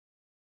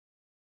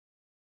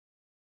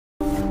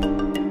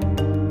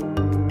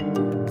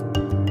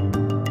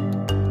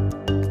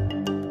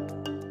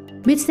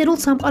მეცნიერულ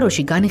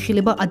სამყაროში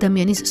განიხილება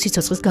ადამიანის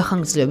სიცოცხლის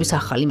გახანგრძლივების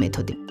ახალი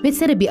მეთოდი.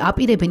 მეცნიერები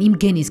აპირებენ იმ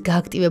გენის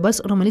გააქტივებას,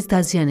 რომელიც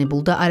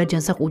დაზიანებულ და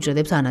არაჯანსაღ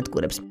უჯრედებს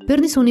ანადგურებს.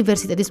 ბერნის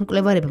უნივერსიტეტის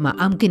მკვლევარებმა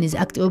ამ გენის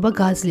აქტივობა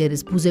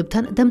გააძლიერეს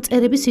ბუზებთან და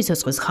მწერების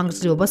სიცოცხლის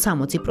ხანგრძლივობა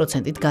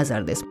 60%-ით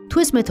გაზარდეს. თუ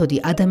ეს მეთოდი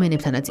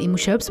ადამიანებთანაც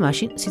იმუშავებს,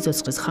 მაშინ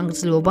სიცოცხლის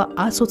ხანგრძლივობა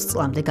 120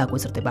 წლამდე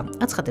გაგვეზრდება,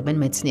 აცხადებენ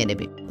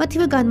მეცნიერები.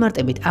 მათივე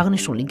განმარტებით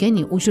აღნიშნული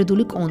გენი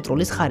უჯრედული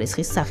კონტროლის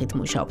ხარისხის სახით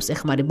მუშაობს,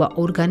 ეხმარება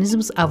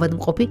ორგანიზმს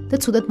ავადმყოფი და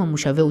ცუდად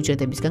მომუშავე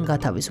უჯრედებისგან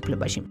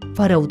გათავისუფლებაში.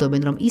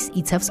 ვარაუდობენ, რომ ის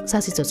იცავს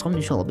სასიცოცხლო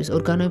მნიშვნელობის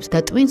ორგანოებს და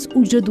ტვინს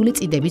უჯრედული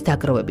წიდების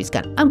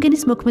დაგროვებისგან. ამ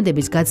გენის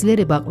მოქმედების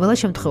გაძლიერება ყველა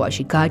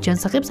შემთხვევაში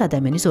გააჯანსაღებს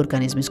ადამიანის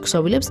ორგანიზმის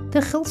ქსოვილებს და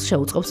ხელს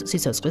შეუწყობს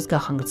სიცოცხლის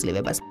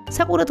გახანგრძლივებას.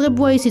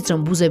 საყურადღებოა ისიც, რომ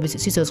ბუზების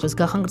სიცოცხლის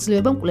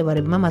გახანგრძლივება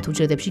მკვლევარებმა მათ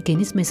უჯრედებში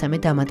გენის მესამე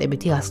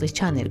დამატებითი ასლის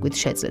ჩანერგვით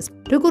შეძლეს.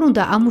 როგორ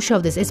უნდა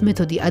ამუშავდეს ეს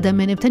მეთოდი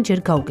ადამიანებთან ჯერ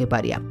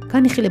გაუგებარია.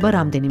 განიხილება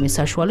რამდენიმე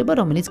საშუალება,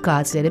 რომელიც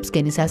გააძლიერებს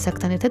გენის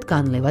ასაკთან ერთად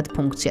განლევად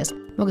ფუნქციას.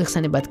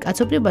 მოგეხსენებათ,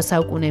 კაცობრიობა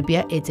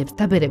საუკუნეებია ეძებს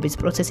დაბერების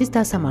პროცესის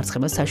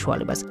დასამარცხებას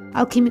საშუალებას.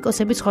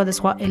 ალქიმიკოსები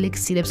სხვადასხვა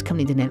ელექსირებს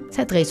ქმნიდნენ.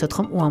 სადღეისოდ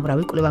ხომ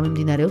უამრავი კვლევა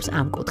მიმდინარეობს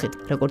ამ კუთხით.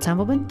 როგორც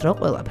ამბობენ, დრო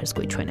ყველაფერს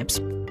გვიჩვენებს.